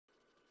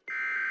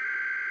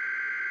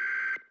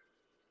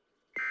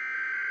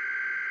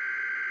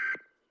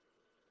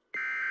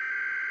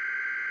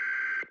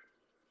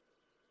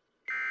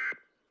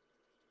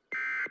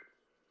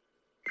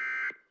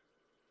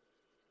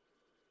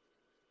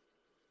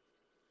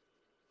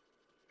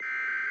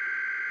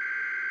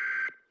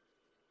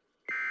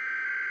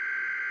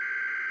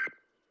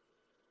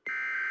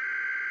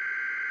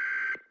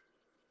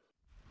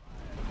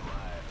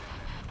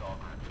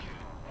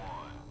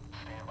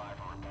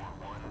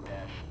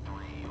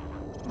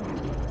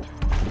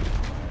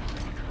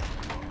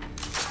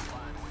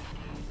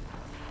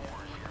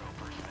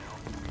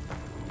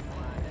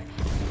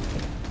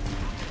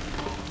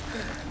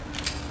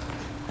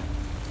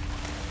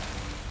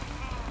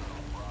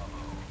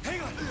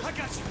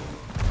got you.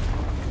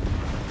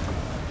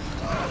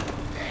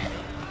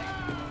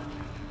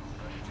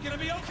 You gonna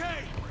be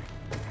okay?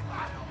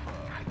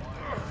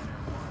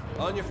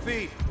 On your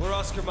feet. We're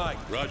Oscar Mike.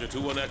 Roger,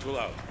 2-1 actual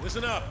out.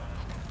 Listen up.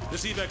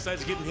 This evac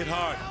site's getting hit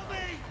hard.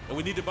 And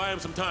we need to buy him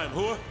some time.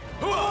 Hooah?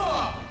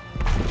 Hooah!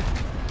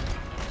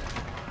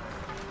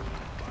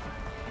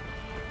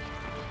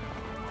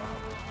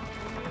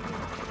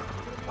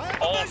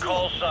 All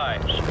call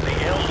signs. The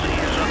LZ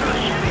is under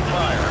heavy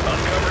fire.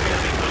 Uncover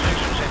enemy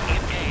positions and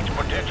engage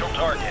potential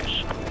targets.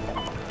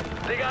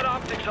 They got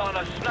optics on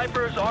us.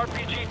 Snipers,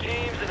 RPG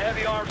teams, and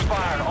heavy arms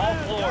fired. All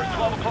floors.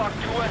 12 o'clock,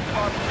 due west of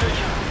our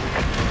position.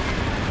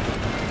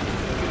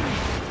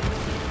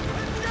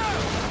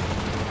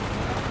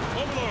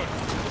 Overlord,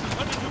 this is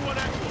 100-2-1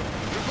 actual.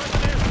 Request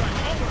an airstrike.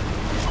 Over.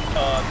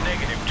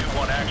 Negative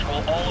 2-1 actual.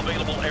 All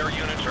available air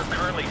units are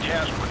currently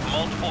tasked with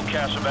multiple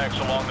casevacs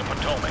along the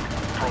Potomac.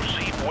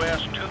 Proceed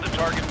west to the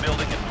target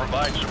building and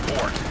provide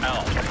support.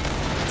 Out.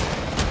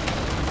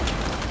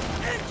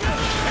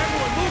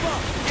 Everyone, move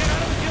up! Get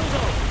out of the kill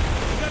zone!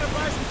 We gotta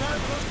buy some time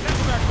for those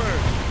caseback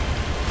birds.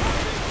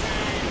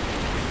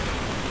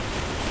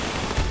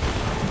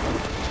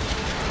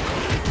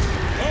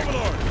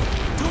 Overlord,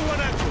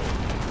 2-1 actual.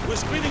 We're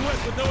screening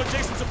west with no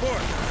adjacent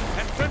support.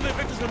 And friendly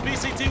victors from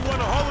BCT-1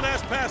 are hauling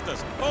ass past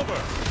us. Over.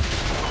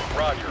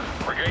 Roger.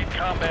 Brigade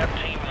Combat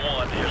Team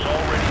 1 has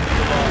already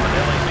moved off an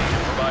LAV to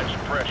provide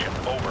suppression.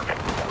 Over.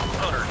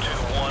 Hunter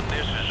 2-1,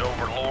 this is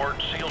Overlord.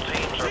 SEAL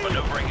teams are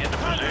maneuvering into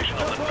position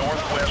on the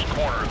northwest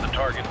corner of the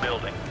target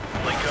building.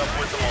 Link up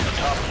with them on the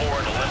top floor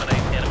and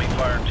eliminate enemy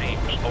fire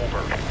teams. Over.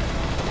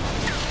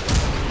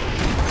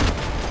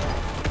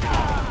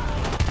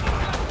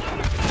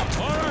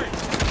 All right.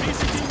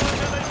 BCT-1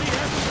 LAV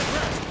has been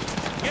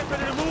suppressed. Get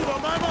ready to move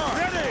on my mark.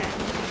 Ready!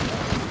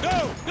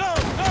 Go! Go!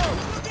 Go!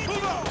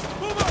 Move up!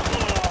 Move up!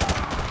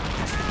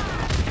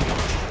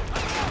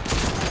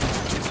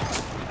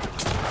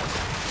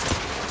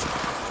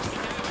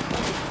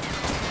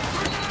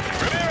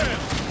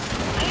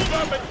 Move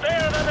up and stay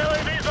on that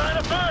LAV's line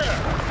of fire!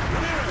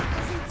 Ramirez,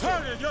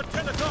 target, you're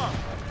 10 o'clock.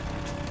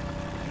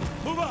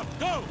 Move up,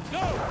 go,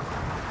 go!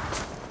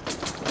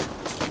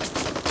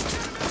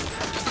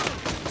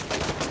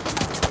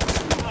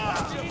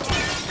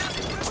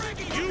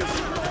 Use your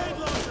grenade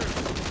launcher!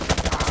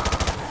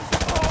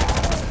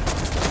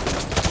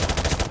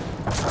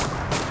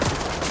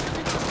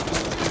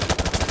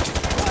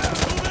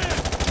 Move in!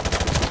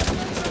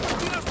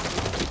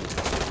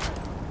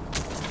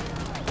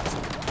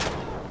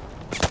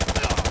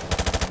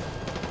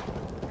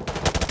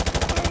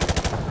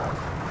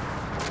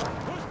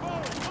 Push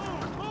forward,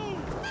 move, move!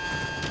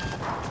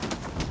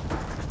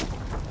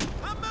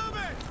 I'm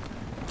moving!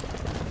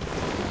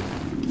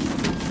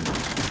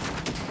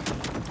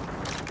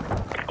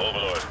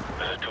 Overlord,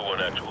 this is 2-1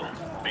 actual.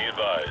 Be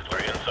advised, we're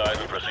inside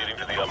and proceeding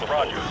to the upper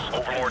Roger. floors.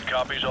 Overlord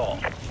copies all.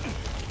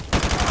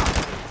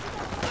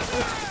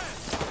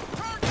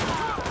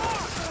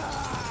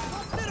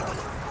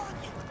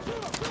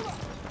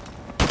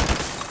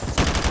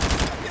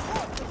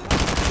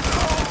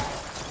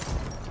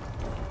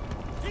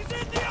 He's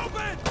in the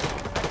open!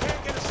 I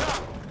can't get a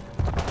shot.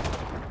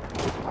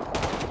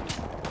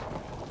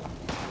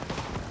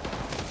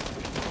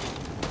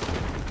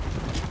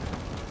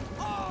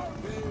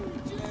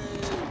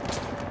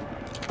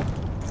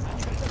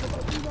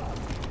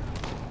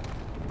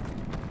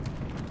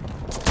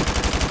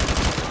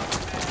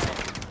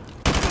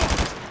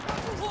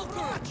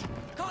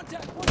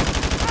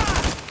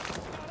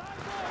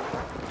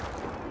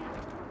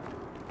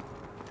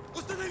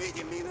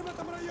 Установите мины в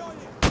этом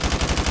районе!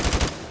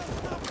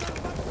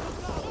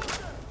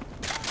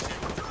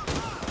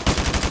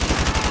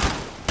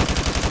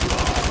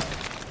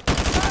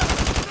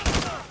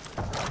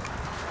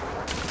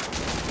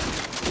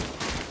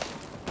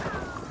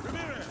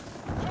 Ramirez,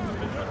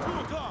 target, you're 2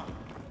 o'clock.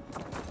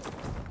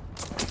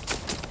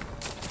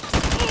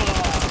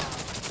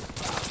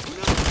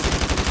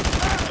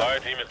 Fire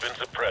team has been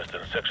suppressed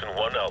in Section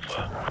 1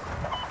 Alpha.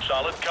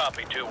 Solid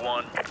copy,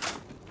 2-1.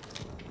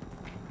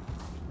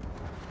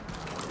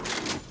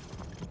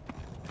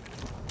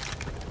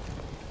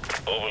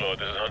 Overlord,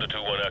 this is Hunter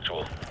 2-1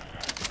 actual.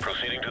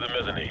 Proceeding to the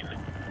mezzanine.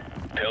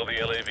 Tell the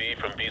LAV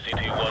from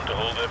BCT-1 to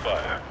hold their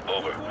fire.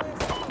 Over.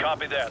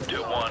 Copy that,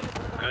 2-1.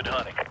 Good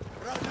hunting.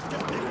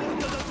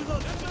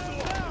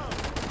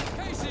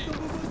 Casey!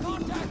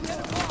 Contact 10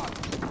 o'clock!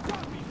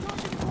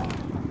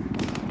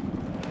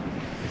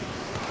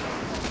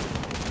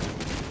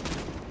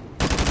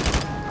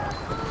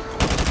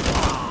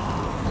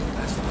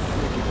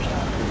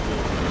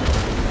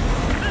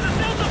 This is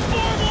Delta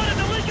 4-1 at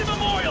the Lincoln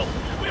Memorial.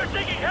 We are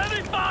taking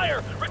heavy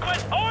fire.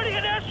 Request already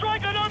an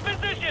airstrike on our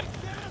position.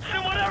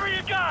 Send whatever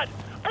you got.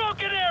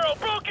 Broken arrow,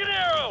 broken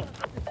arrow.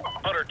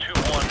 Hunter 2-1,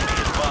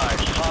 be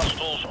advised.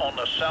 Hostiles on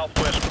the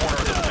southwest corner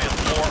of the 5th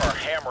floor are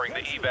hammering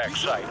the evac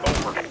site.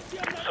 Over.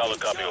 Solid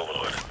copy,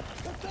 Overlord.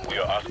 We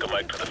are Oscar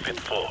Mike to the 5th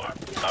floor.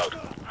 Out.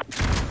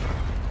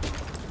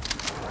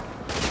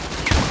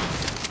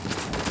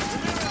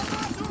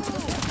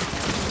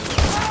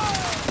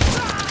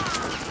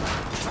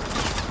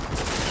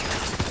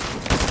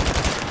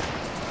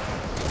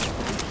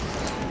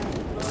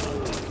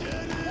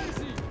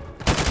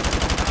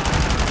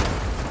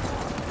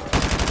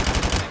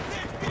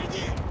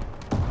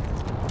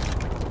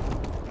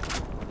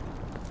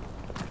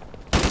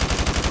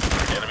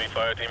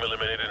 Fire team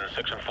eliminated in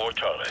Section 4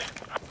 Charlie.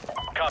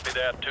 Copy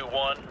that,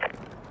 2-1.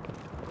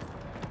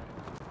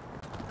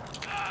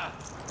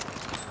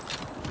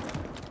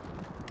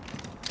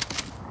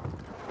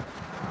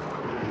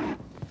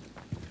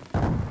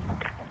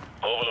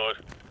 Overlord,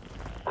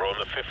 we're on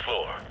the 5th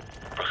floor.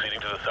 Proceeding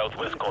to the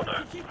southwest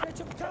corner.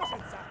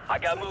 I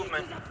got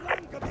movement.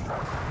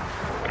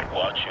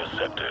 Watch your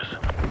sectors.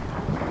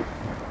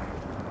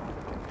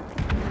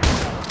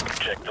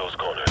 Check those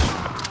corners.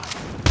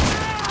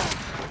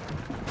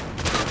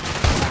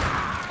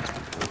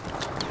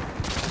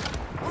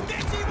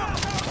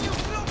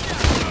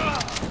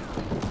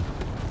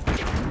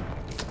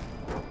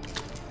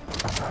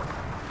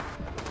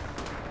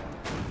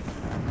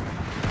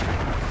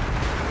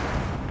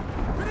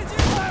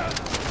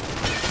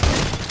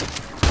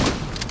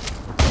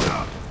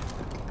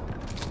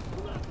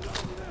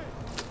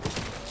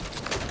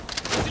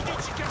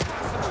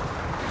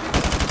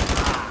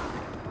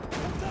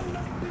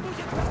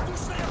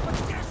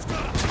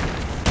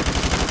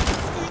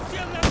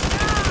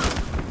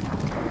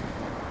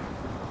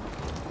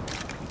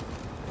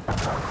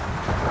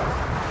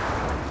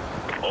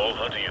 All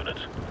hunter units,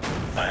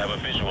 I have a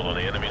visual on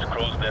the enemy's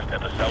crow's nest at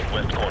the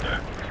southwest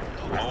corner.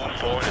 Move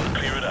forward and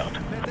clear it out.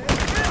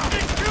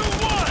 Mystic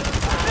 2-1!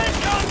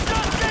 CENTCOM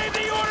just gave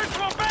the order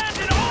to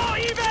abandon all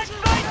evac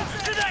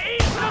sites to the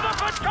east of the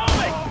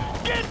Potomac!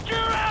 Get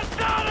your ass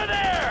out of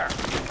there!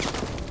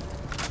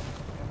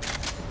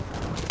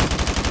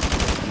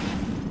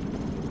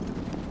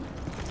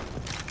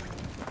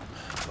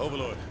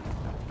 Overlord,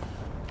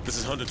 this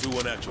is Hunter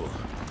 2-1 actual.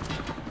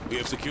 We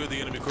have secured the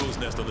enemy crow's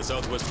nest on the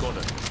southwest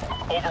corner.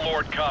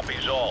 Overlord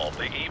copies all.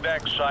 The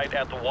evac site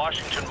at the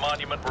Washington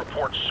Monument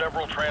reports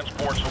several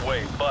transports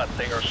away, but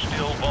they are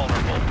still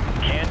vulnerable.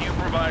 Can you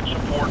provide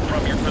support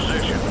from your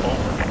position?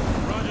 Over.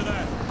 Roger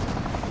that.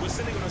 We're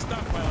sitting on a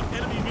stockpile of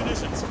enemy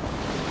munitions.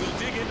 We'll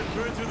dig in and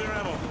burn through their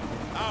ammo.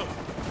 Out.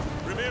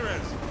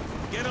 Ramirez,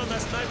 get on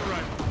that sniper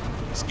rifle.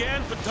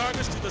 Scan for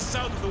targets to the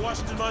south of the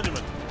Washington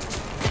Monument.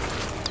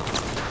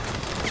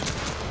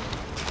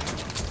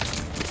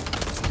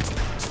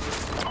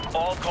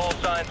 All call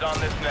signs on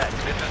this net.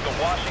 This is the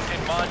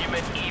Washington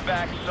Monument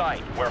evac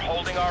site. We're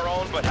holding our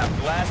own, but have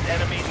glassed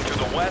enemies to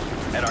the west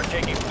and are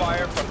taking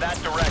fire from that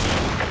direction.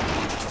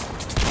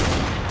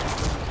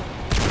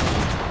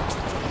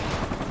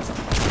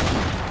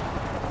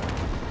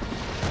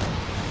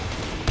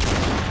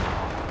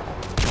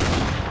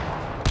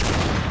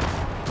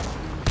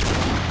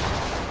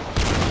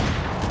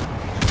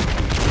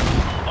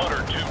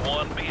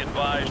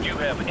 You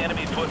have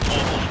enemy foot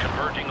mobiles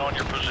converging on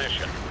your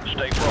position.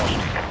 Stay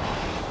frosty.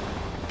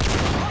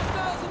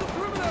 Hostiles in the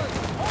perimeter!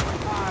 Open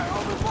fire!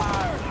 Open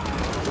fire!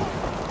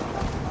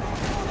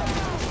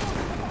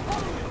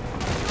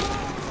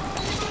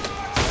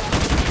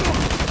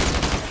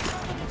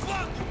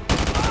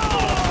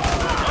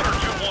 Hunter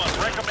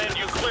 2-1, recommend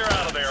you clear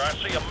out of there. I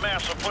see a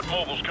mass of foot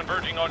mobiles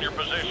converging on your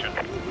position.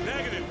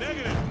 Negative,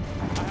 negative.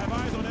 I have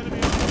eyes on enemy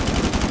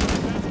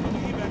advancing on the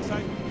evac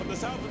site from the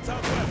south and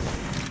southwest.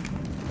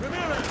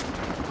 Ramirez,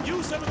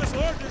 use some of this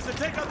ordnance to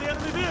take out the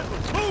enemy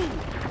vehicles. Move!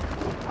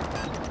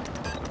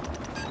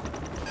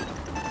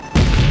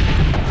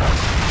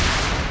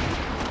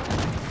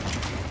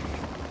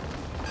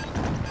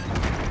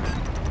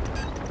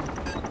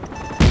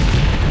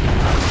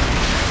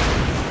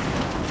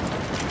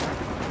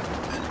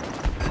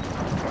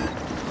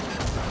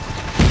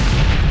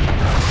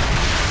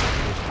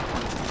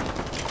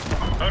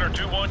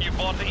 Hunter 2-1, you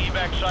bought the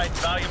evac site.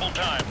 Valuable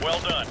time. Well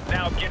done.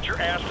 Now get your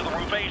ass to the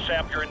roof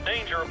ASAP. You're in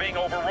danger of being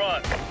overrun.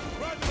 Roger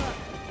that.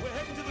 We're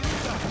heading to the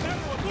rooftop.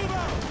 Everyone, move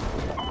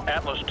out!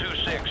 Atlas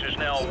 2-6 is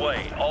now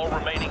away. All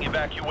remaining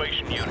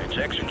evacuation units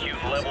execute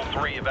level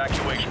 3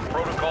 evacuation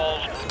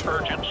protocols.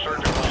 Urgent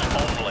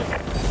surgicals only.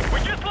 We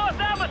just lost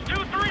Atlas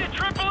 2-3 to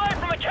AAA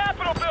from the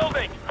Capitol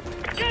building.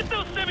 Get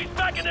those civvies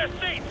back in their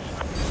seats.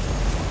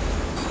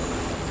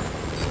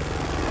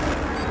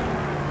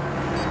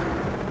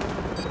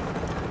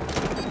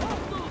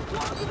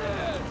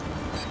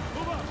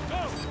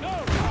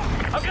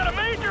 I've got a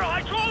major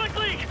hydraulic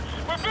leak!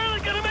 We're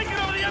barely gonna make it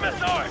over the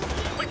MSR!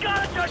 We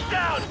gotta touch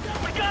down!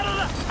 We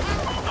gotta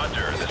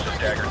Hunter, this is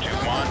Dagger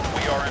 2-1.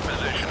 We are in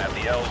position at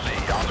the LZ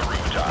on the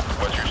rooftop.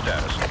 What's your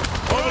status?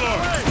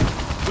 Overlord,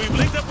 we've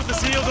linked up with the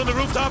SEALs on the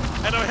rooftop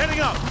and are heading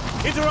up.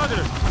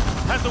 Interrogative.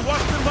 Has the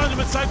Washington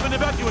Monument site been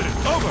evacuated?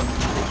 Over.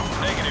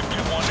 Negative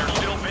 2-1. They're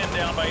still pinned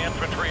down by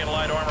infantry and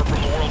light armor from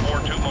the World War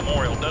II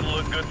memorial. Doesn't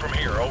look good from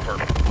here. Over.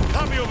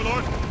 Copy,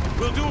 Overlord.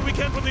 We'll do what we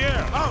can from the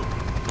air. Out.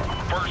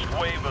 First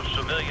wave of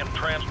civilian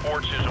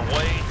transports is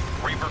away.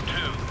 Reaper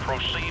 2,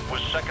 proceed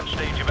with second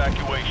stage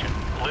evacuation.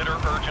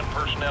 Litter urgent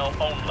personnel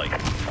only.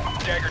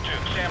 Dagger 2,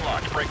 stand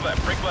locked. Break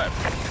left, break left.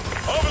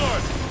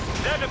 Overlord,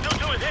 Dagger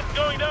 2-2 is hit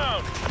going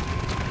down.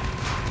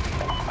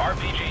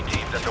 RPG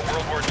teams at the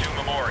World War II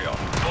memorial.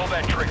 Pull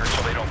that trigger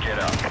so they don't get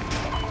up.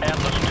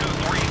 Atlas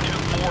 2-3,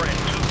 2-4, and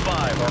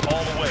 2-5 are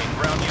all away.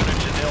 Ground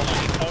units in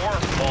LC-4,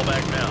 fall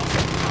back now.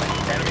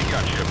 Enemy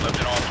gunship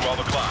lifting off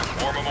 12 o'clock.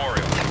 War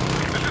memorial.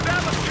 This is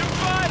Atlas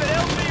 2-5 at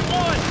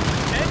LC-1.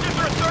 Engines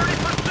are 30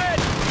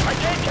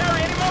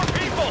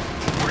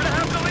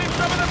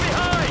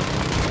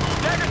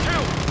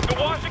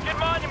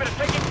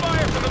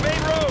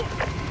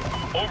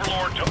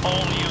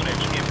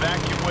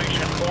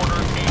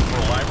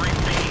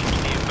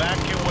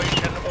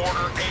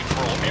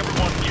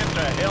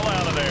 hell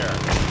out of there.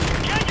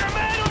 Get your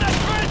man on that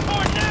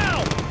transport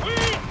now! We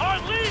are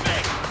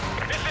leaving!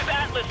 This is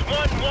Atlas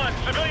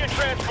 1-1, civilian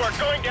transport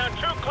going down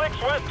 2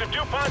 clicks west of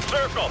DuPont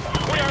Circle.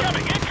 We are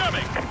coming,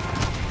 incoming!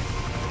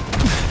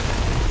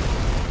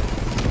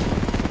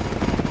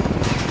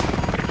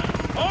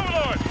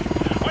 Overlord!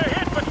 We're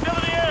hit but still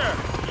in the air!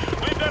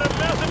 We've got a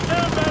massive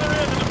sound battery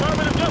at the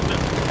Department of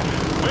Justice!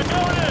 We're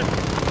going in!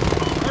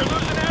 We're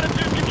losing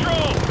attitude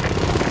control!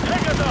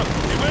 Take us up!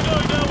 If we're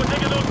going down, we're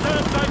taking those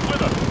sound sites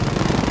with us!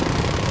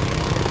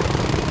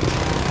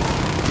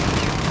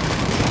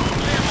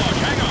 Sandlodge,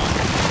 hang on!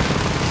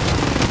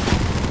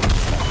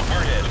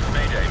 We're hit.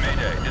 Mayday,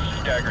 Mayday. This is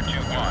Dagger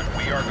 2-1.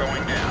 We are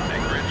going down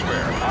in Grid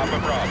Square. Alpha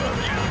Bravo.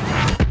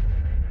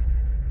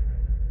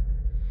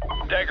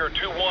 Dagger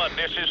 2-1,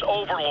 this is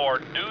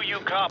Overlord. Do you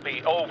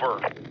copy? Over.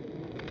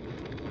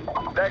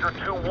 Dagger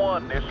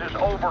 2-1, this is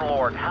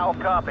Overlord. How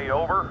copy?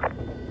 Over.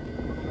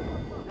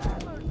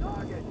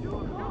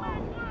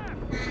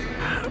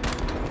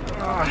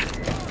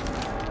 Target,